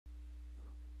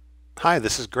Hi,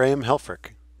 this is Graham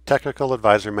Helfrich, Technical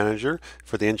Advisor Manager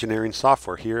for the Engineering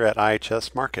Software here at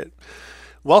IHS Markit.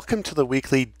 Welcome to the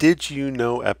weekly Did You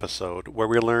Know episode, where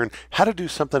we learn how to do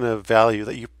something of value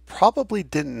that you probably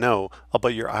didn't know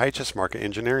about your IHS Markit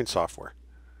engineering software.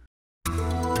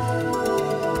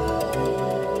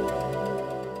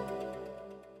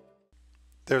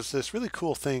 There's this really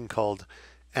cool thing called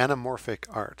Anamorphic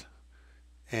Art.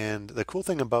 And the cool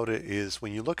thing about it is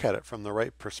when you look at it from the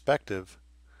right perspective,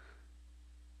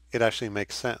 it actually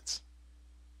makes sense.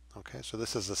 Okay, so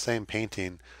this is the same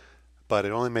painting, but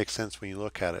it only makes sense when you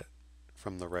look at it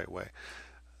from the right way.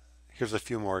 Here's a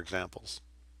few more examples.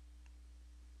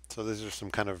 So these are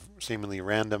some kind of seemingly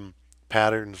random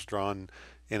patterns drawn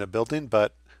in a building,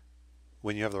 but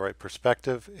when you have the right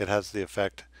perspective, it has the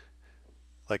effect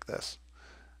like this.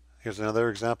 Here's another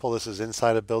example. This is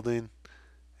inside a building,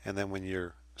 and then when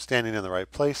you're standing in the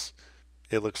right place,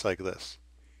 it looks like this.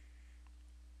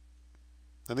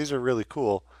 And these are really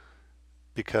cool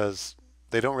because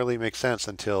they don't really make sense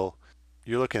until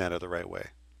you're looking at it the right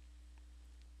way.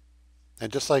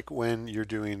 And just like when you're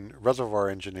doing reservoir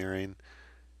engineering,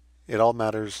 it all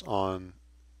matters on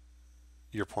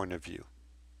your point of view.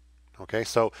 Okay,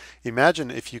 so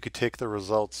imagine if you could take the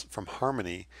results from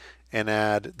Harmony and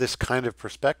add this kind of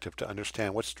perspective to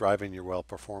understand what's driving your well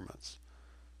performance.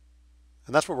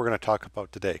 And that's what we're going to talk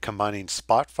about today, combining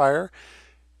Spotfire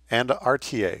and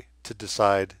RTA to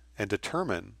decide and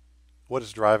determine what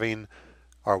is driving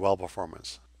our well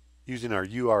performance using our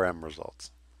URM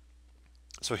results.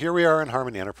 So here we are in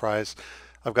Harmony Enterprise.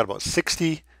 I've got about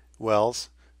 60 wells.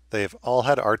 They've all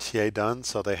had RTA done,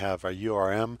 so they have a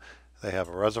URM, they have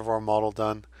a reservoir model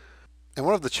done. And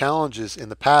one of the challenges in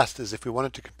the past is if we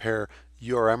wanted to compare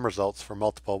URM results for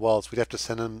multiple wells, we'd have to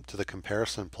send them to the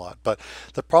comparison plot. But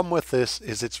the problem with this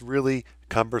is it's really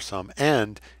cumbersome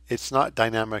and it's not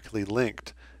dynamically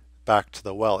linked back to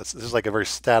the well. This is like a very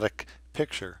static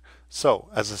picture. So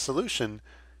as a solution,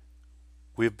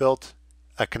 we've built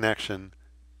a connection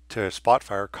to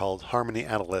Spotfire called Harmony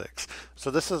Analytics.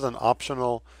 So this is an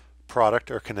optional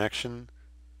product or connection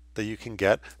that you can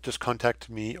get. Just contact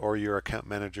me or your account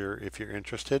manager if you're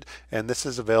interested. And this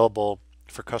is available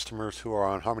for customers who are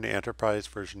on Harmony Enterprise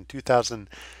version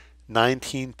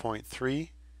 2019.3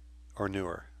 or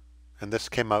newer. And this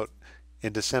came out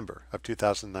in December of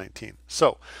 2019.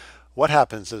 So what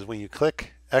happens is when you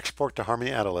click Export to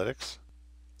Harmony Analytics,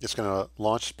 it's going to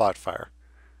launch Spotfire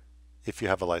if you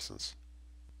have a license.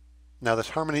 Now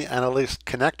this Harmony Analytics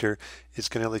connector is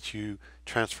going to let you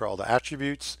transfer all the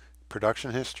attributes,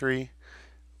 production history,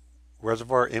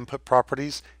 reservoir input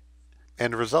properties,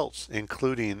 and results,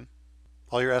 including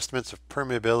all your estimates of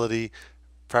permeability,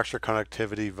 fracture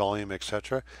conductivity, volume,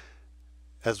 etc.,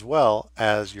 as well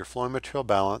as your flowing material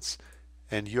balance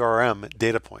and URM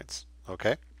data points.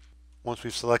 Okay? Once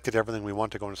we've selected everything we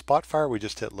want to go into Spotfire, we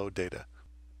just hit load data.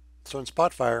 So in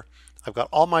Spotfire, I've got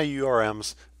all my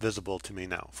URMs visible to me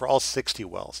now for all 60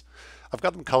 wells. I've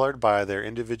got them colored by their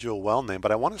individual well name,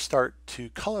 but I want to start to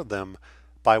color them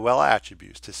by well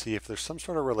attributes to see if there's some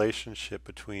sort of relationship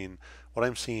between what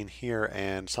I'm seeing here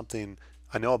and something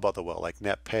I know about the well, like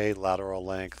net pay, lateral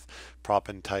length,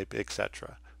 proppant type,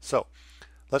 etc. So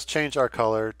let's change our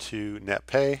color to net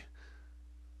pay.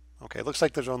 Okay, it looks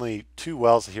like there's only 2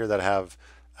 wells here that have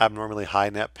abnormally high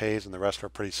net pays and the rest are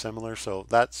pretty similar, so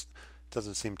that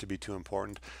doesn't seem to be too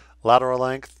important. Lateral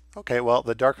length, okay, well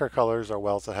the darker colors are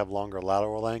wells that have longer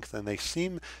lateral length and they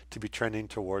seem to be trending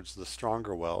towards the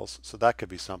stronger wells, so that could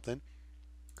be something.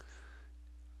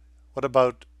 What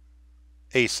about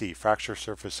AC, fracture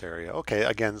surface area? Okay,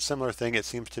 again, similar thing, it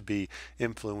seems to be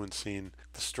influencing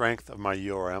the strength of my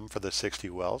URM for the 60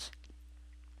 wells.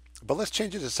 But let's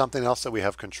change it to something else that we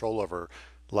have control over,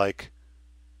 like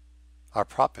our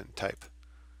proppant type.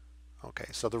 Okay,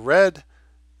 so the red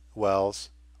wells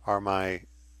are my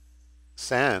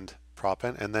sand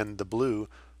proppant, and then the blue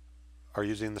are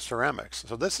using the ceramics.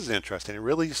 So this is interesting. It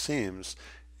really seems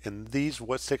in these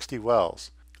 60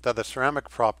 wells that the ceramic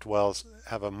propped wells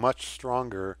have a much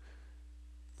stronger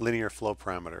linear flow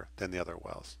parameter than the other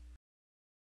wells.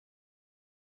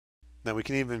 Now we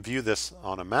can even view this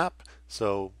on a map,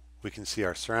 so we can see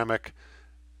our ceramic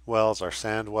wells, our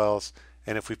sand wells,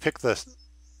 and if we pick the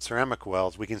ceramic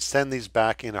wells, we can send these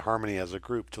back into Harmony as a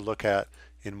group to look at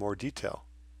in more detail.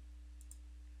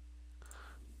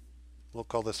 We'll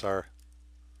call this our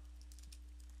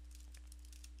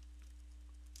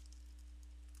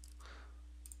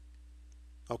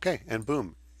okay, and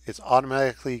boom, it's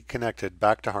automatically connected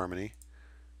back to Harmony.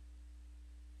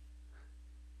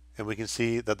 And we can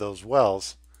see that those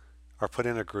wells are put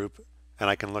in a group and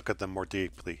I can look at them more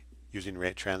deeply using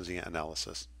rate transient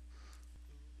analysis.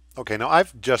 Okay, now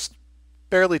I've just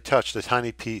barely touched a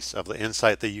tiny piece of the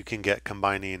insight that you can get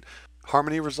combining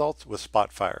Harmony results with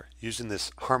Spotfire using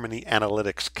this Harmony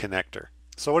Analytics connector.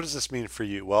 So what does this mean for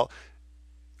you? Well,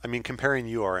 I mean, comparing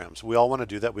URMs, we all want to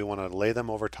do that. We want to lay them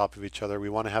over top of each other. We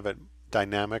want to have it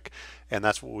dynamic, and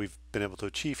that's what we've been able to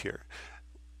achieve here.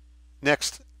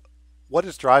 Next, what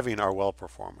is driving our well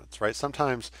performance, right?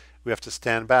 Sometimes we have to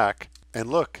stand back and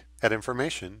look at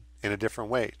information in a different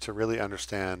way to really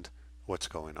understand what's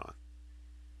going on.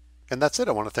 And that's it.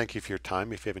 I want to thank you for your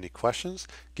time. If you have any questions,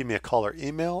 give me a call or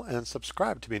email and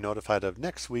subscribe to be notified of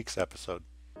next week's episode.